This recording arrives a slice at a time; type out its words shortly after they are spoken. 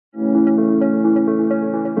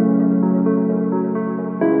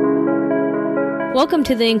Welcome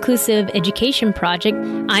to the Inclusive Education Project.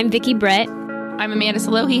 I'm Vicki Brett. I'm Amanda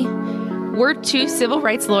Salohi. We're two civil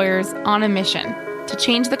rights lawyers on a mission to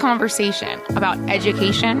change the conversation about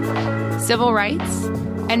education, civil rights,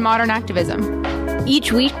 and modern activism.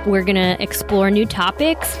 Each week, we're going to explore new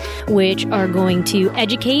topics which are going to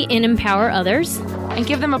educate and empower others and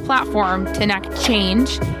give them a platform to enact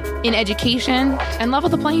change in education and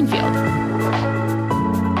level the playing field.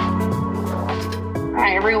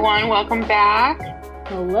 Hi, everyone. Welcome back.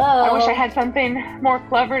 Hello. I wish I had something more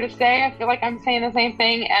clever to say. I feel like I'm saying the same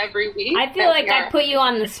thing every week. I feel like I put you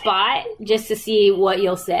on the spot just to see what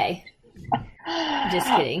you'll say. Just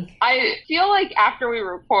kidding. I feel like after we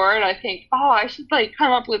record, I think, I should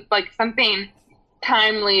come up with something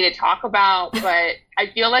timely to talk about. But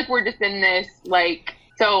I feel like we're just in this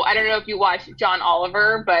so I don't know if you watched John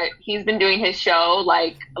Oliver, but he's been doing his show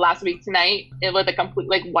last week tonight with a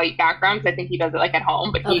complete white background, because I think he does it at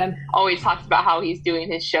home, but he always talks about how he's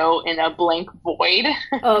doing his show in a blank void.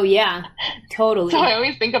 Oh yeah, totally. So I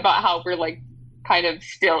always think about how we're kind of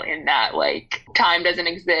still in that time doesn't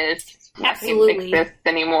exist. Absolutely. Nothing exists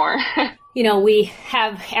anymore. You know, we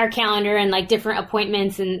have our calendar and different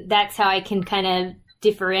appointments, and that's how I can kind of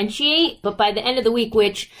differentiate. But by the end of the week,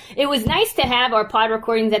 which it was nice to have our pod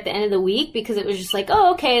recordings at the end of the week, because it was just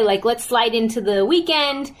okay, let's slide into the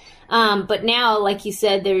weekend. But now, like you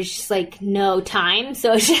said, there's just no time.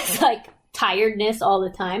 So it's just tiredness all the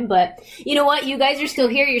time. But you know what? You guys are still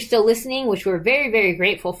here. You're still listening, which we're very, very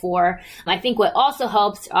grateful for. I think what also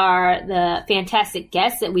helps are the fantastic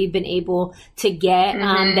guests that we've been able to get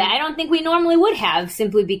that I don't think we normally would have,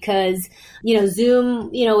 simply because,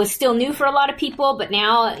 Zoom, is still new for a lot of people, but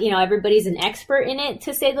now, everybody's an expert in it,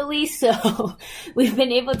 to say the least. So we've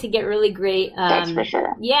been able to get really great, that's for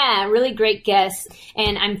sure. Yeah, really great guests.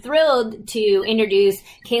 And I'm thrilled to introduce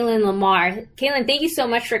Kaylin Lamar. Kaylin, thank you so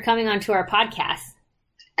much for coming onto our podcast.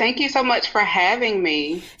 Thank you so much for having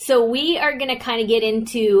me. So we are going to kind of get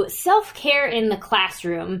into self-care in the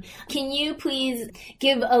classroom. Can you please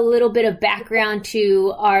give a little bit of background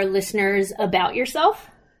to our listeners about yourself?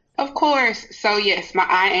 Of course. So yes,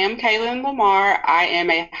 I am Kaylin Lamar. I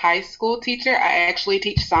am a high school teacher. I actually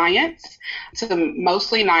teach science to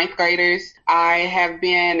mostly ninth graders. I have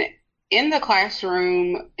been in the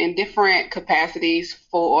classroom in different capacities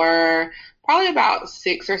for probably about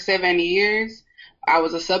 6 or 7 years. I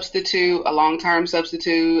was a substitute, a long-term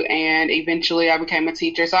substitute, and eventually I became a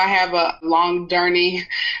teacher. So I have a long journey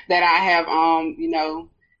that I have,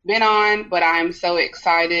 been on, but I'm so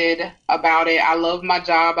excited about it. I love my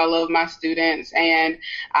job. I love my students, and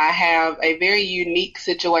I have a very unique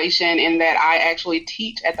situation in that I actually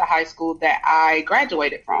teach at the high school that I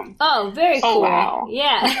graduated from. Oh, very cool. Wow.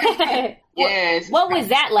 Yeah. Yes. What was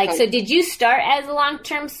that like? So did you start as a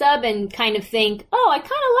long-term sub and kind of think, I kind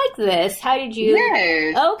of like this? How did you?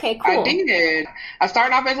 Yes. Oh, okay, cool. I did. I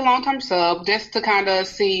started off as a long-term sub just to kind of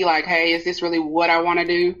see hey, is this really what I want to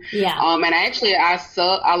do? Yeah. And actually I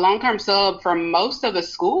long-term sub for most of the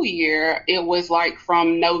school year. It was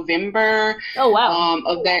from November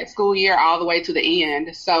of that school year all the way to the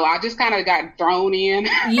end. So I just kind of got thrown in.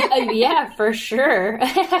 Yeah, for sure.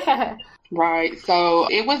 Right. So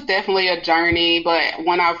it was definitely a journey, but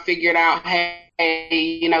when I figured out,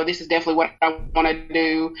 hey, this is definitely what I want to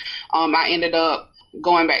do, I ended up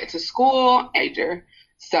going back to school, major.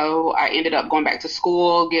 So I ended up going back to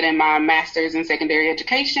school, getting my master's in secondary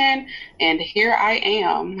education, and here I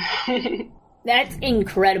am. That's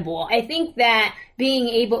incredible. I think that being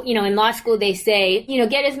able, in law school, they say,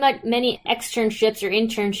 get as many externships or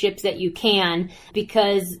internships that you can,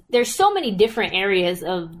 because there's so many different areas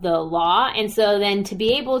of the law. And so then to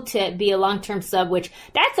be able to be a long-term sub, which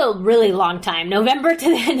that's a really long time, November to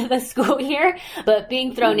the end of the school year, but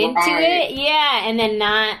being thrown into it. Yeah. And then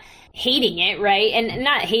not hating it, right? And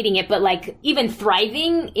not hating it, but even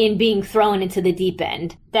thriving in being thrown into the deep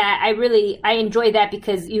end. That I enjoy that,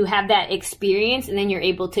 because you have that experience and then you're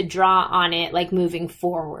able to draw on it moving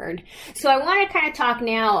forward. So I want to kind of talk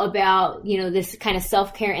now about, this kind of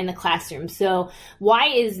self-care in the classroom. So why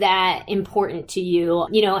is that important to you?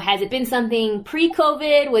 Has it been something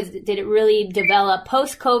pre-COVID? Did it really develop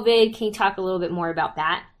post-COVID? Can you talk a little bit more about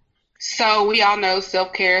that? So we all know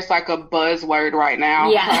self-care is a buzzword right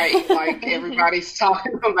now, right? Everybody's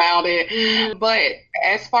talking about it. But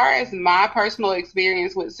as far as my personal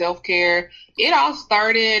experience with self-care, it all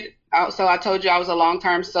started So I told you I was a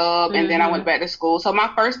long-term sub, and then I went back to school. So my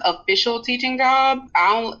first official teaching job,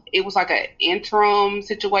 it was like an interim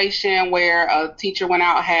situation where a teacher went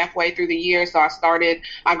out halfway through the year. So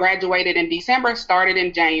I graduated in December, started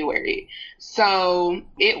in January. So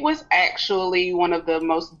it was actually one of the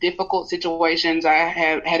most difficult situations I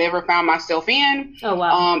had ever found myself in. Oh,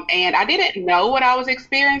 wow. And I didn't know what I was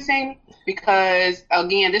experiencing because,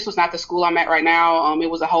 again, this was not the school I'm at right now. It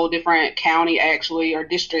was a whole different county, actually, or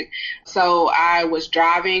district. So I was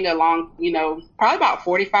driving along, probably about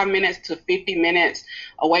 45 minutes to 50 minutes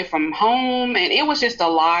away from home. And it was just a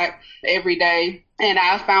lot every day. And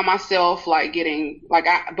I found myself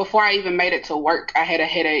before I even made it to work, I had a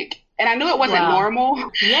headache. And I knew it wasn't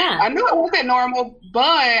normal. Yeah. I knew it wasn't normal, but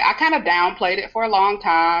I kind of downplayed it for a long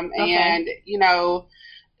time. Okay. And,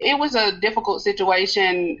 it was a difficult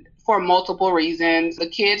situation for multiple reasons. The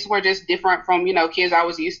kids were just different from, kids I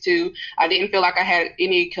was used to. I didn't feel like I had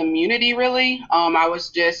any community, really. I was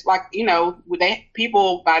just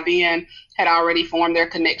people by then had already formed their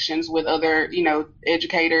connections with other,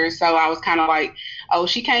 educators. So I was kind of like, oh,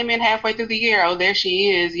 she came in halfway through the year. Oh, there she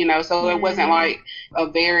is, so it wasn't like a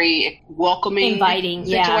very welcoming, inviting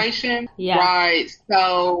situation. Yeah. Right.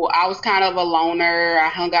 So I was kind of a loner. I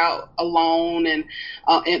hung out alone and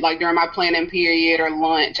during my planning period or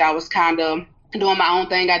lunch, I was kind of doing my own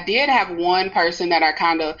thing. I did have one person that I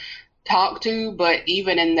kind of talk to, but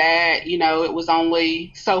even in that, it was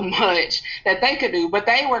only so much that they could do. But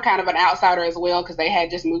they were kind of an outsider as well because they had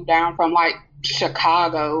just moved down from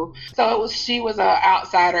Chicago. So she was an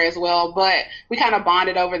outsider as well, but we kind of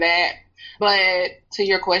bonded over that. But to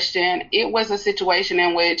your question, it was a situation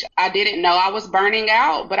in which I didn't know I was burning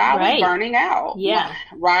out, but I was burning out. Yeah.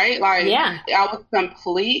 Right? I was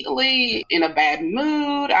completely in a bad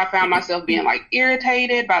mood. I found myself being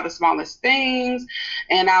irritated by the smallest things.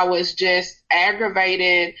 And I was just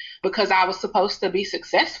aggravated because I was supposed to be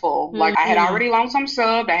successful. I had already long-term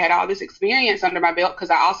subbed. I had all this experience under my belt because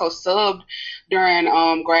I also subbed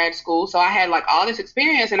during grad school. So I had all this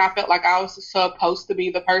experience and I felt like I was supposed to be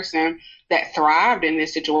the person that thrived in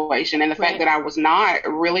this situation. And the fact that I was not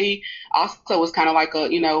really also was kind of like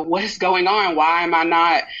what is going on? Why am I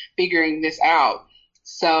not figuring this out?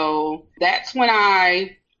 So that's when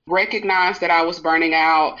I recognized that I was burning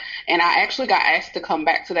out, and I actually got asked to come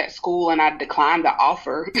back to that school and I declined the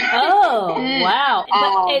offer. Oh, wow.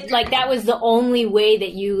 But it's that was the only way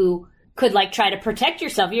that you could try to protect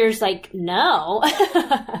yourself. You're just no.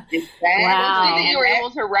 Exactly. Wow. You were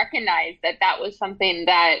able to recognize that was something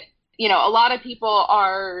that, a lot of people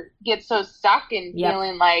get so stuck in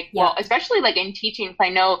feeling well, especially in teaching, because I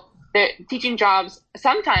know that teaching jobs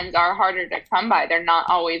sometimes are harder to come by. They're not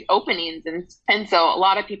always openings. And so a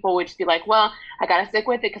lot of people would just be well, I got to stick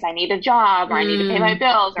with it because I need a job, or I need to pay my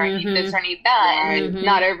bills, or I need this, or I need that. And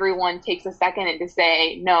not everyone takes a second to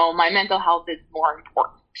say, no, my mental health is more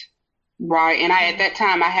important. Right. And at that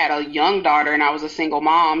time I had a young daughter and I was a single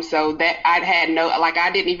mom. So that I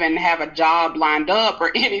didn't even have a job lined up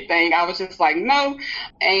or anything. I was just no.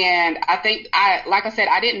 And I think like I said,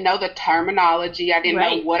 I didn't know the terminology. I didn't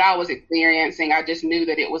know what I was experiencing. I just knew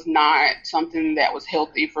that it was not something that was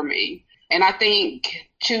healthy for me. And I think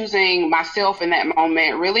choosing myself in that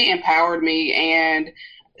moment really empowered me. And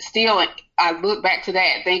still, I look back to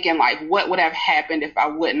that thinking what would have happened if I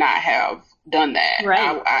would not have done that.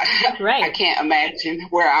 I can't imagine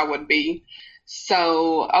where I would be.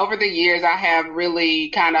 So over the years, I have really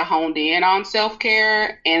kind of honed in on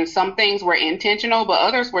self-care, and some things were intentional, but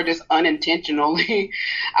others were just unintentionally.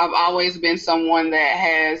 I've always been someone that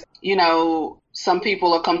has, some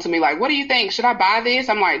people will come to me what do you think? Should I buy this?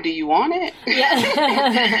 I'm do you want it?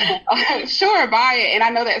 Yeah. Sure, buy it. And I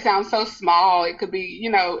know that sounds so small. It could be,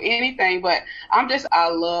 anything, but I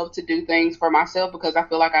love to do things for myself because I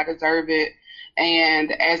feel like I deserve it.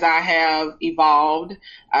 And as I have evolved,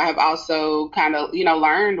 I have also kind of,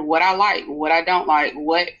 learned what I like, what I don't like,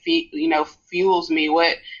 what, fuels me,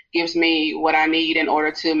 what gives me what I need in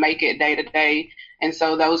order to make it day to day. And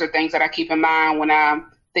so those are things that I keep in mind when I'm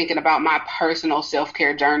thinking about my personal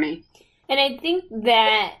self-care journey. And I think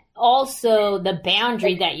that also the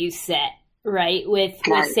boundary that you set, right?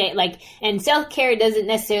 Say, and self-care doesn't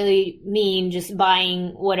necessarily mean just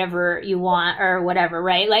buying whatever you want or whatever,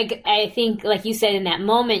 right? I think, you said, in that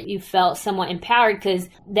moment, you felt somewhat empowered because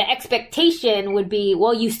the expectation would be,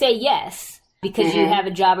 well, you say yes because you have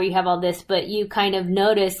a job or you have all this, but you kind of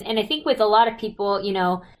notice. And I think with a lot of people,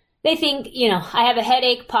 they think, I have a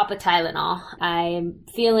headache, pop a Tylenol. I'm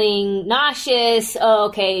feeling nauseous, oh,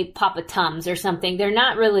 okay, pop a Tums or something. They're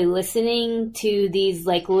not really listening to these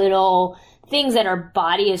little things that our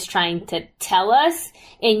body is trying to tell us.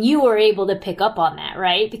 And you were able to pick up on that,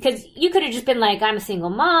 right? Because you could have just been like, I'm a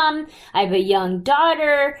single mom, I have a young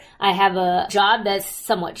daughter, I have a job that's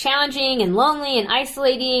somewhat challenging and lonely and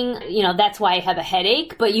isolating, that's why I have a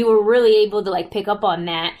headache. But you were really able to like pick up on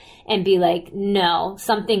that and be like, no,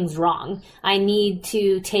 something's wrong. I need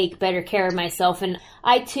to take better care of myself. And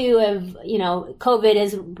I too have, COVID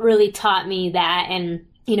has really taught me that. And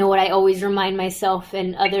what I always remind myself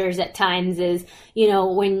and others at times is,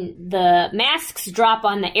 when the masks drop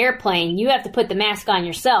on the airplane, you have to put the mask on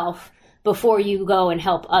yourself before you go and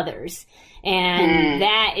help others. And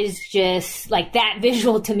that is just like, that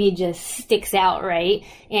visual to me just sticks out, right?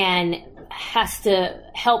 And has to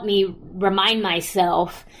help me remind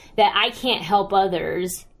myself that I can't help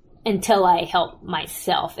others until I help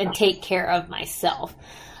myself and take care of myself.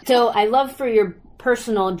 So I love for your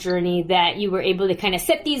personal journey that you were able to kind of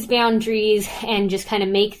set these boundaries and just kind of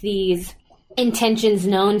make these intentions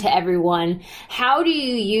known to everyone. How do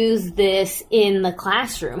you use this in the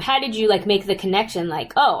classroom? How did you like make the connection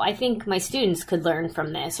like, oh, I think my students could learn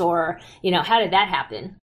from this, or, how did that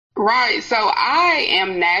happen? Right. So I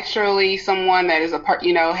am naturally someone that is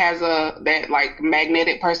has that like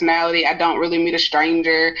magnetic personality. I don't really meet a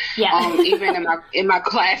stranger. Yeah. Even in my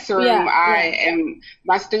classroom,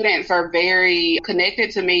 my students are very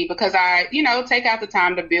connected to me because I, take out the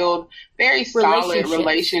time to build very solid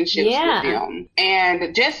relationships with them.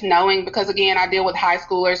 And just knowing, because again, I deal with high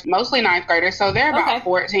schoolers, mostly ninth graders. So they're about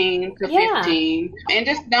 14 to 15. And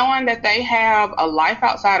just knowing that they have a life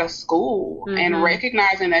outside of school and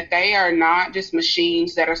recognizing that they are not just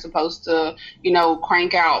machines that are supposed to,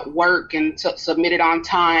 crank out work and submit it on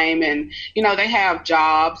time. And, they have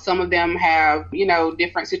jobs. Some of them have,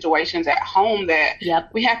 different situations at home that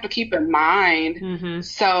we have to keep in mind.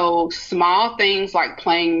 So small things like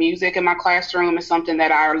playing music in my classroom is something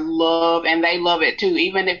that I love, and they love it too,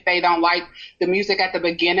 even if they don't like the music at the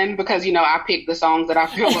beginning, because, I pick the songs that I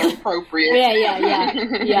feel are appropriate.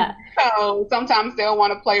 Yeah. So sometimes they'll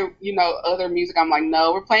want to play, other music. I'm like,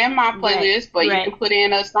 no, we're playing my playlist, but you can put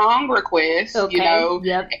in a song request,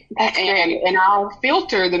 and I'll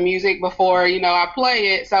filter the music before, I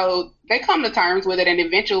play it. So they come to terms with it. And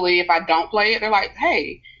eventually, if I don't play it, they're like,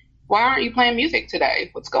 hey, why aren't you playing music today?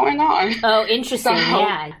 What's going on? Oh, interesting.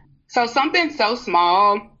 So something so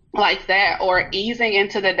small like that, or easing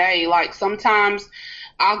into the day, like sometimes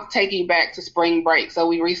I'll take you back to spring break. So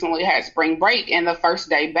we recently had spring break, and the first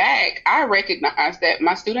day back, I recognized that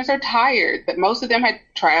my students are tired, that most of them had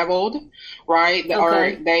traveled, right?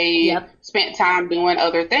 Or they spent time doing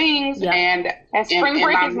other things. And spring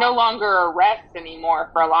break is no longer a rest anymore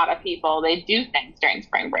for a lot of people. They do things during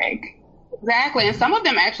spring break. Exactly. And some of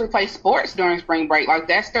them actually play sports during spring break. Like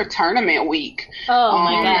that's their tournament week. Oh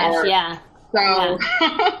my gosh. So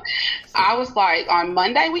I was like, on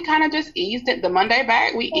Monday, we kind of just eased it. The Monday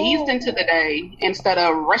back, we eased into the day instead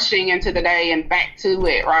of rushing into the day and back to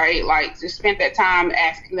it, right? Like just spent that time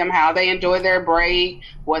asking them how they enjoyed their break,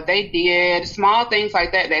 what they did, small things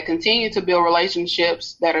like that that continue to build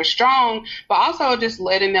relationships that are strong, but also just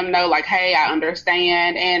letting them know like, hey, I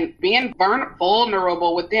understand, and being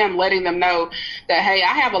vulnerable with them, letting them know that, hey, I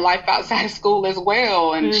have a life outside of school as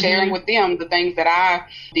well, and sharing with them the things that I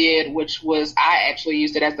did, which was I actually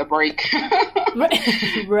used it as a break.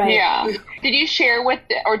 Right. Yeah. Do you share with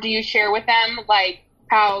them like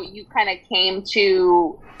how you kind of came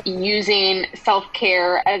to using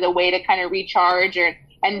self-care as a way to kind of recharge,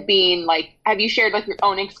 and being like, have you shared like your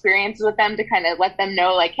own experiences with them to kind of let them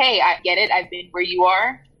know like, hey, I get it, I've been where you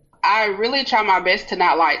are? I really try my best to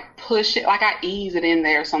not like push it, like I ease it in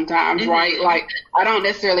there sometimes, right? Like I don't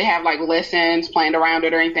necessarily have like lessons planned around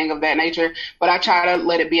it or anything of that nature, but I try to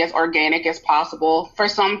let it be as organic as possible. For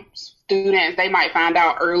some students, they might find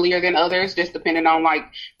out earlier than others, just depending on like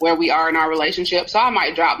where we are in our relationship. So I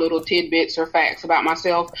might drop little tidbits or facts about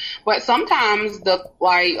myself, but sometimes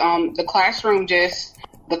the classroom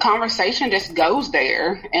the conversation just goes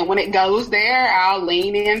there. And when it goes there, I'll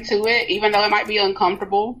lean into it, even though it might be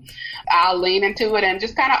uncomfortable. I'll lean into it and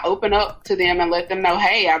just kind of open up to them and let them know,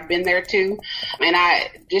 hey, I've been there too. And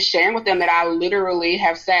I just sharing with them that I literally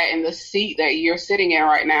have sat in the seat that you're sitting in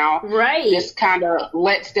right now. Right. Just kind of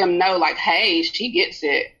lets them know like, hey, she gets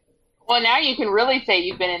it. Well, now you can really say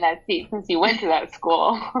you've been in that seat since you went to that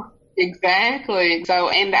school. Exactly. So,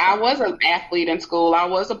 and I was an athlete in school. I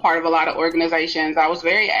was a part of a lot of organizations. I was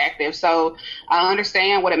very active. So I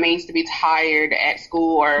understand what it means to be tired at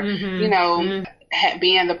school, or,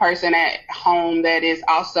 being the person at home that is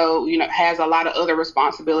also, has a lot of other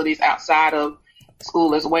responsibilities outside of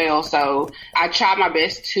school as well. So I try my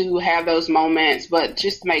best to have those moments, but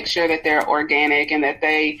just make sure that they're organic and that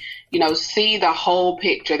they see the whole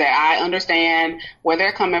picture, that I understand where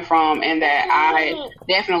they're coming from, and that I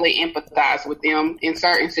definitely empathize with them in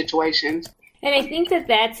certain situations. And I think that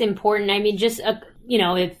that's important. I mean, just,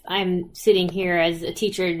 if I'm sitting here as a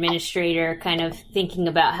teacher administrator kind of thinking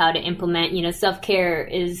about how to implement, self-care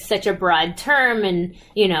is such a broad term, and,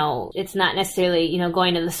 it's not necessarily,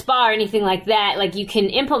 going to the spa or anything like that. Like, you can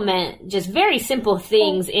implement just very simple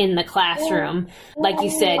things in the classroom. Like you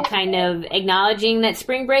said, kind of acknowledging that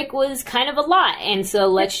spring break was kind of a lot. And so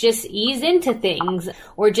let's just ease into things,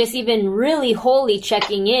 or just even really wholly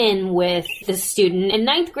checking in with the student. And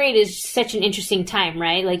ninth grade is such an interesting time,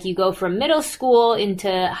 right? Like, you go from middle school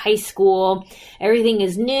into high school, everything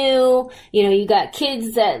is new. You got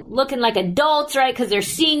kids that looking like adults, right? Because they're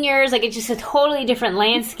seniors. Like, it's just a totally different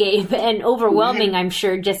landscape, and overwhelming, I'm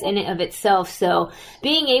sure, just in and of itself. So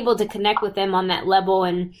being able to connect with them on that level,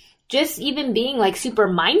 and just even being like super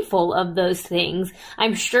mindful of those things,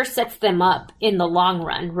 I'm sure sets them up in the long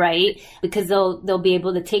run, right? Because they'll be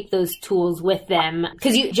able to take those tools with them.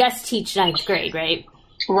 Because you just teach ninth grade, right?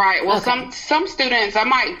 Right. Well, okay. Some students I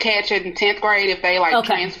might catch in 10th grade if they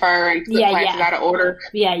transfer and put classes out of order.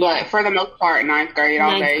 Yeah. But for the most part, ninth grade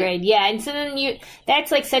all day. Ninth grade, yeah. And so then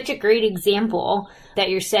that's like such a great example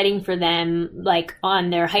that you're setting for them, like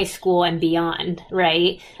on their high school and beyond,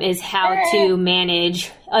 right? Is how to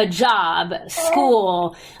manage a job,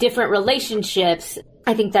 school, different relationships.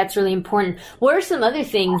 I think that's really important. What are some other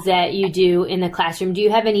things that you do in the classroom? Do you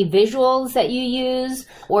have any visuals that you use,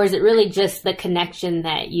 or is it really just the connection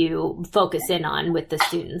that you focus in on with the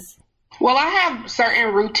students? Well, I have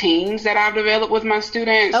certain routines that I've developed with my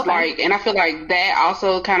students, and I feel like that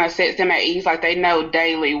also kind of sets them at ease, like they know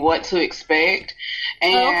daily what to expect.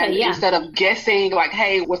 And instead of guessing, like,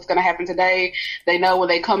 hey, what's going to happen today, they know when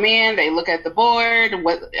they come in, they look at the board,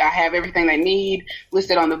 I have everything they need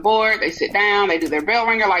listed on the board, they sit down, they do their bell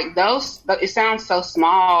ringer, like those, it sounds so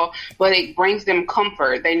small, but it brings them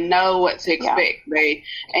comfort. They know what to expect.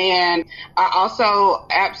 And I also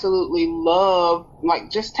absolutely love, like,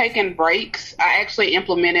 just taking breaks. I actually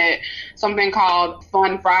implemented something called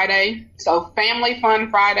Fun Friday. So Family Fun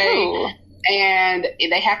Friday. Ooh. And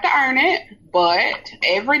they have to earn it, but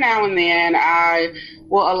every now and then I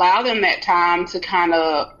will allow them that time to kind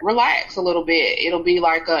of relax a little bit. It'll be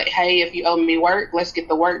like, hey, if you owe me work, let's get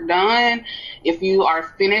the work done. If you are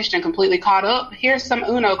finished and completely caught up, here's some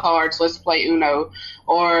Uno cards. Let's play Uno.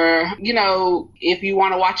 Or, if you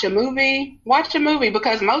want to watch a movie,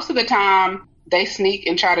 because most of the time they sneak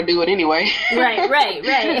and try to do it anyway. Right.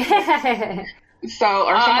 So,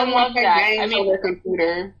 or someone wants to play games on their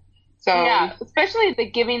computer. So yeah, especially the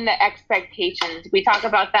giving the expectations. We talk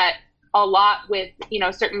about that a lot with,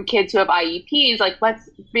 certain kids who have IEPs, like, let's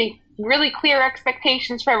be really clear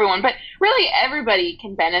expectations for everyone, but really everybody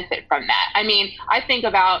can benefit from that. I mean, I think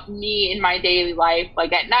about me in my daily life,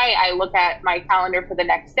 like at night, I look at my calendar for the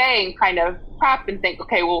next day and kind of prep and think,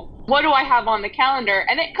 okay, well, what do I have on the calendar?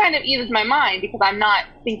 And it kind of eases my mind because I'm not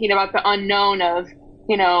thinking about the unknown of,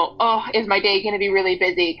 is my day going to be really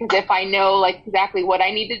busy? Because if I know like exactly what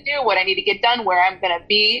I need to do, what I need to get done, where I'm going to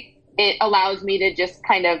be, it allows me to just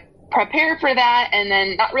kind of prepare for that and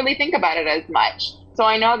then not really think about it as much. So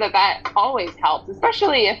I know that always helps,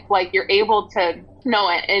 especially if like you're able to know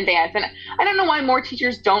it in advance. And I don't know why more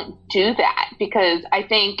teachers don't do that, because I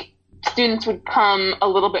think students would come a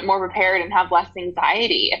little bit more prepared and have less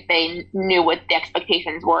anxiety if they knew what the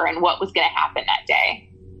expectations were and what was going to happen that day.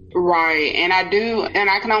 Right. And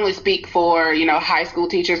I can only speak for, high school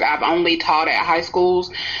teachers. I've only taught at high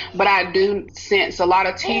schools, but I do sense a lot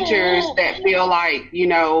of teachers that feel like,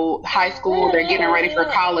 high school, they're getting ready for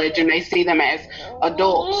college and they see them as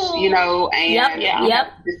adults, and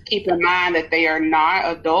just keep in mind that they are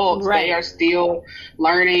not adults. Right. They are still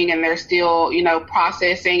learning and they're still,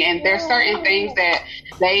 processing, and there's certain things that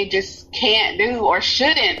they just can't do or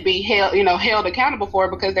shouldn't be held accountable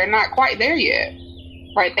for because they're not quite there yet.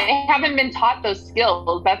 Right. They haven't been taught those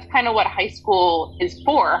skills. That's kind of what high school is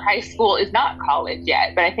for. High school is not college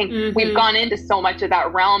yet. But I think we've gone into so much of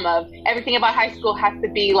that realm of everything about high school has to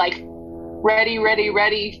be like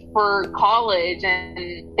ready for college.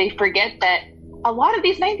 And they forget that a lot of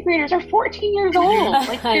these ninth graders are 14 years old.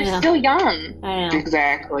 Like they're still young. I know.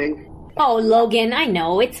 Exactly. Oh, Logan, I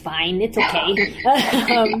know. It's fine. It's okay.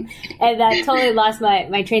 And I totally lost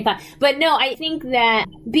my train of thought. But no, I think that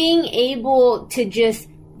being able to just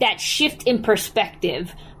that shift in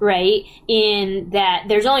perspective, right? In that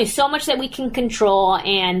there's only so much that we can control,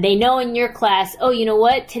 and they know in your class, oh, you know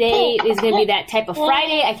what? Today is going to be that type of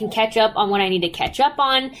Friday. I can catch up on what I need to catch up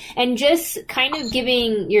on, and just kind of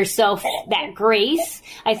giving yourself that grace.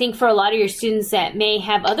 I think for a lot of your students that may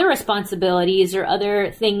have other responsibilities or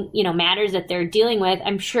other matters that they're dealing with,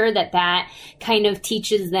 I'm sure that kind of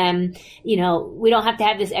teaches them, we don't have to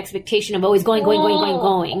have this expectation of always going,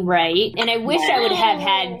 right? And I wish I would have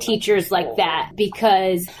had teachers like that,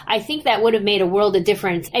 because I think that would have made a world of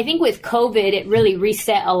difference. I think with COVID, it really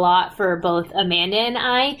reset a lot for both Amanda and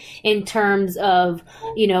I in terms of,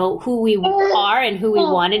 who we are and who we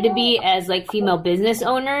wanted to be as like female business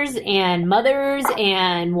owners and mothers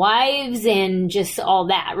and wives and just all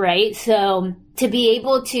that, right? So to be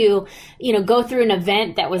able to, go through an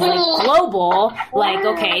event that was like global, like,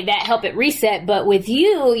 okay, that helped it reset. But with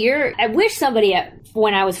you, I wish somebody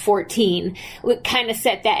when I was 14 would kind of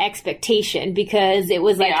set that expectation, because it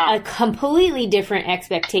was like a completely different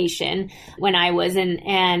expectation when I was and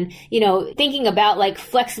thinking about like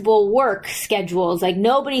flexible work schedules, like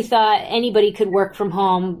nobody thought anybody could work from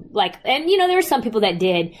home, and there were some people that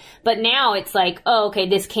did, but now it's like, oh, okay,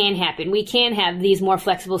 this can happen. We can have these more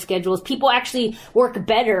flexible schedules. People actually work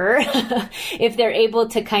better if they're able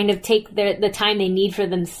to kind of take the time they need for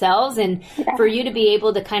themselves, and for you to be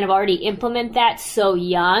able to kind of already implement that so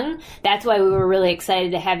young. That's why we were really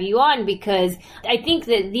excited to have you on, because I think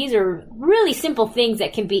that these are really simple things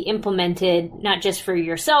that can be implemented, not just for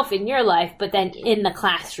yourself in your life, but then in the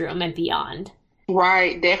classroom and beyond.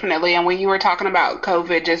 Right, definitely. And when you were talking about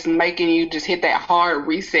COVID just making you just hit that hard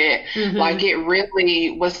reset, like it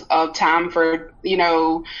really was a time for,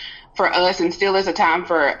 for us, and still is a time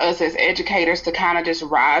for us as educators to kind of just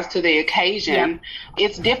rise to the occasion. Yeah.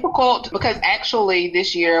 It's difficult because actually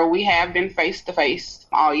this year we have been face to face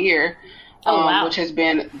all year. Wow. Which has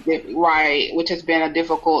been a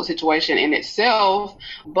difficult situation in itself.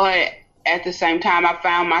 But at the same time, I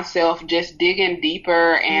found myself just digging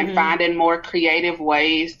deeper and finding more creative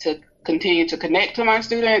ways to continue to connect to my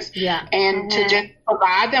students and to just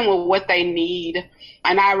provide them with what they need.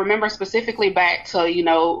 And I remember specifically back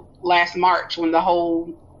to, last March when the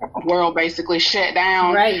whole world basically shut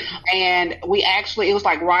down. Right. And it was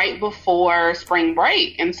like right before spring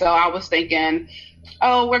break. And so I was thinking,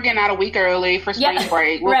 oh, we're getting out a week early for spring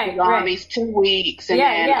break. We'll be gone these 2 weeks. And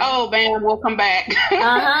then, oh, bam, we'll come back.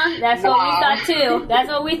 That's what we thought too. That's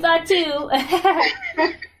what we thought too.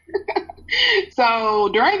 So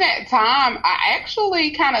during that time, I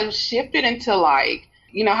actually kind of shifted into like,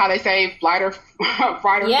 how they say flight or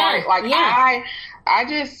fight. Like I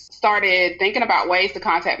just started thinking about ways to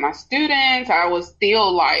contact my students. I was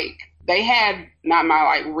still like, they had not my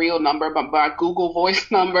like real number, but my Google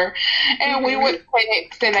Voice number. And we would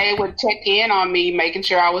text and they would check in on me, making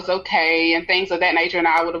sure I was okay and things of that nature. And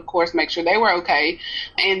I would, of course, make sure they were okay.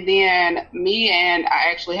 And then I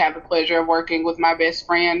actually have the pleasure of working with my best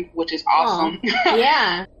friend, which is awesome.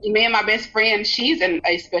 Yeah. Me and my best friend, she's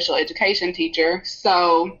a special education teacher.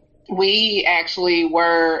 So we actually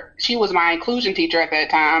she was my inclusion teacher at that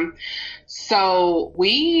time. So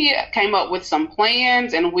we came up with some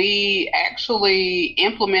plans and we actually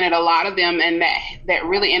implemented a lot of them, and that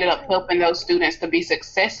really ended up helping those students to be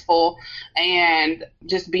successful and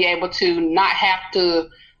just be able to not have to,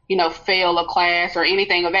 fail a class or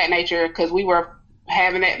anything of that nature, because we were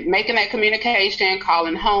making that communication,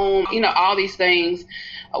 calling home, all these things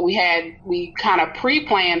we kind of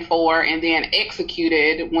pre-planned for and then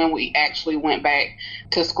executed when we actually went back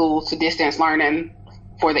to school to distance learning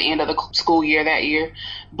for the end of the school year that year.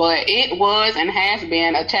 But it was and has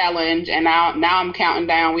been a challenge, and now I'm counting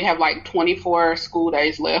down. We have like 24 school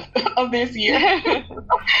days left of this year.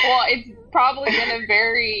 Well, it's probably been a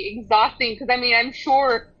very exhausting, because I'm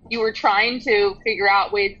sure you were trying to figure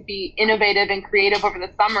out ways to be innovative and creative over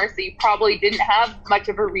the summer, so you probably didn't have much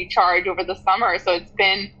of a recharge over the summer. So it's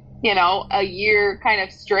been, a year kind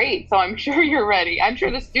of straight. So I'm sure you're ready. I'm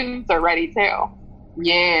sure the students are ready too.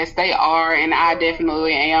 Yes, they are, and I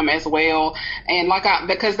definitely am as well. And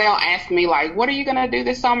because they'll ask me like, "What are you gonna do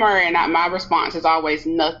this summer?" And my response is always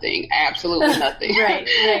nothing, absolutely nothing. Right.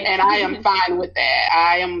 And I am fine with that.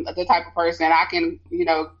 I am the type of person I can,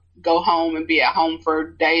 go home and be at home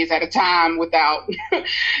for days at a time without,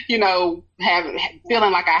 feeling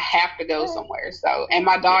like I have to go somewhere. So, and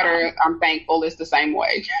my daughter, I'm thankful, is the same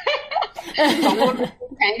way. So we're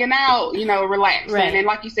hanging out, relaxing. Right. And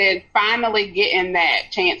like you said, finally getting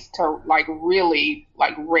that chance to like really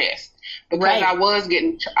like rest, because I was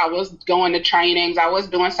going to trainings. I was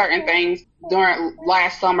doing certain things during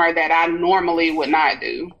last summer that I normally would not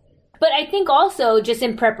do. But I think also just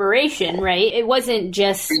in preparation, right? It wasn't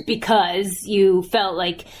just because you felt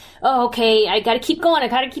like, oh, okay, I got to keep going.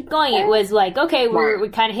 It was like, okay, we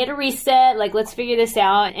kind of hit a reset. Like, let's figure this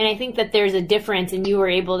out. And I think that there's a difference, and you were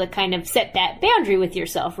able to kind of set that boundary with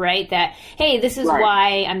yourself, right? That, hey, this is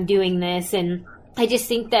why I'm doing this. And I just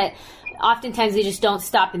think that oftentimes we just don't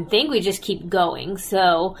stop and think, we just keep going.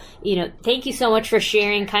 So, thank you so much for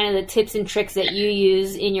sharing kind of the tips and tricks that you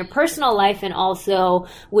use in your personal life and also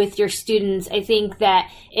with your students. I think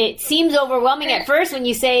that it seems overwhelming at first when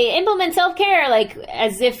you say implement self-care, like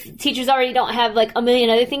as if teachers already don't have like a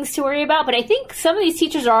million other things to worry about. But I think some of these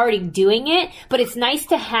teachers are already doing it, but it's nice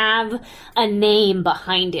to have a name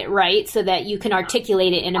behind it, right? So that you can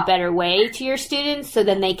articulate it in a better way to your students, so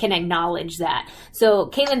then they can acknowledge that. So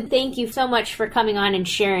Kaylin, thank you so much for coming on and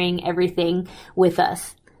sharing everything with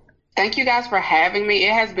us. Thank you guys for having me.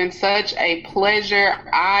 It has been such a pleasure.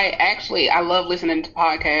 I love listening to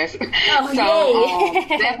podcasts. Oh, so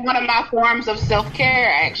that's one of my forms of self-care,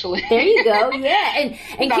 actually. There you go. Yeah. And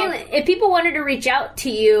Kaylin, if people wanted to reach out to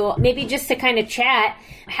you, maybe just to kind of chat,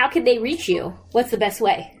 how could they reach you? What's the best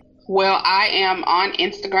way? Well, I am on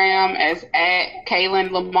Instagram as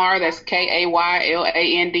 @Kaylin Lamar. That's KAYLAND LAMAR.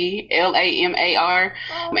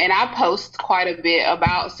 And I post quite a bit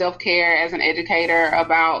about self-care as an educator,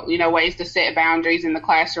 about, ways to set boundaries in the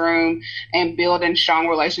classroom and building strong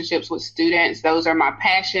relationships with students. Those are my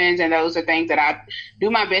passions, and those are things that I do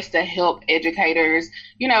my best to help educators,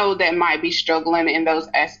 that might be struggling in those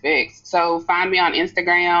aspects. So find me on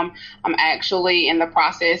Instagram. I'm actually in the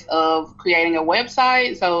process of creating a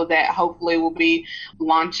website, so that hopefully will be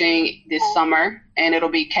launching this summer, and it'll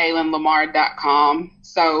be KaylinLamar.com.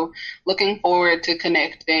 So looking forward to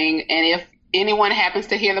connecting. And if anyone happens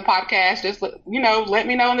to hear the podcast, just let me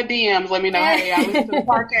know in the DMs. Let me know, hey, I listened to the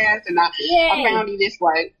podcast and I found you this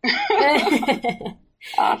way.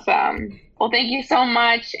 Awesome. Well, thank you so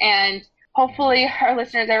much. And hopefully our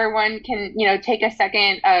listeners, everyone can, take a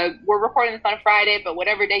second. We're recording this on a Friday, but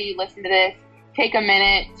whatever day you listen to this, take a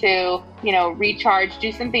minute to, recharge,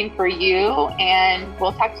 do something for you, and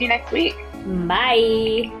we'll talk to you next week.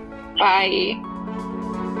 Bye. Bye.